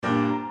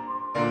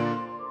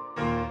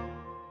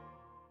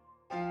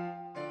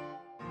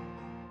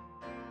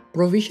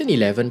Provision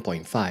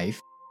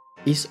 11.5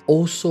 is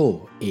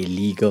also a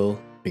legal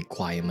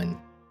requirement.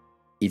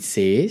 It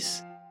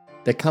says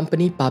the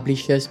company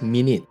publishes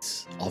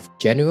minutes of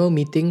general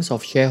meetings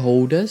of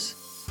shareholders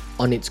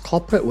on its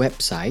corporate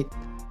website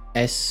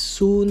as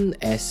soon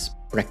as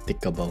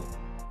practicable.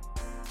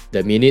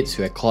 The minutes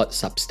record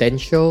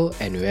substantial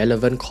and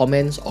relevant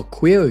comments or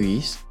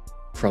queries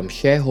from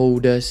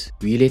shareholders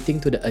relating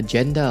to the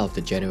agenda of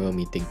the general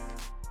meeting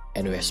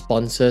and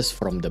responses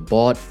from the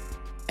board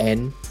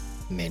and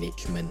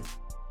management.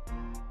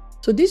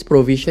 So this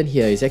provision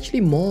here is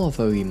actually more of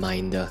a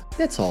reminder,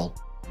 that's all.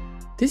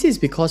 This is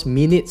because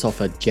minutes of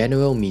a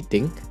general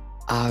meeting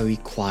are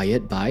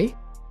required by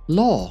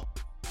law.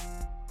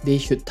 They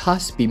should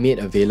thus be made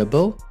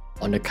available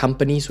on the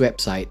company's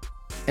website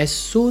as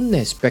soon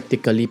as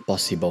practically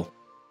possible.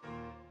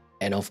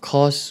 And of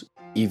course,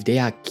 if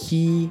there are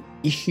key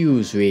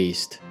issues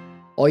raised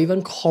or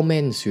even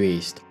comments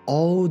raised,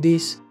 all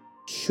this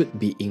should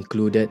be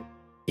included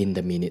in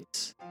the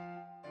minutes.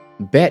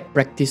 Bad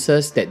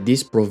practices that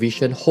this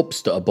provision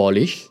hopes to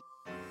abolish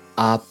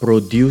are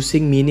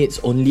producing minutes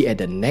only at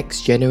the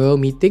next general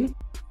meeting,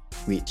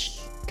 which,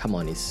 come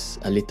on, is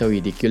a little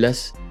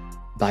ridiculous.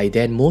 By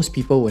then, most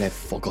people would have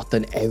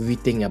forgotten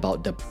everything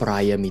about the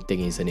prior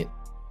meeting, isn't it?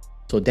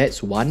 So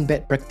that's one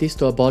bad practice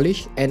to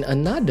abolish, and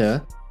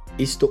another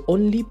is to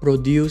only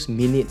produce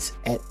minutes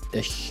at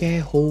the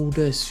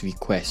shareholders'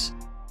 request.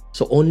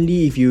 So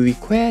only if you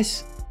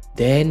request,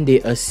 then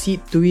they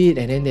accede to it,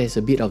 and then there's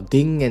a bit of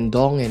ding and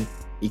dong, and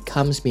it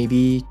comes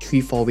maybe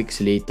 3-4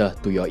 weeks later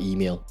to your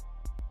email.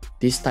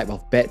 This type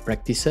of bad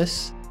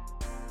practices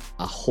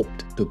are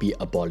hoped to be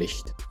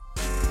abolished.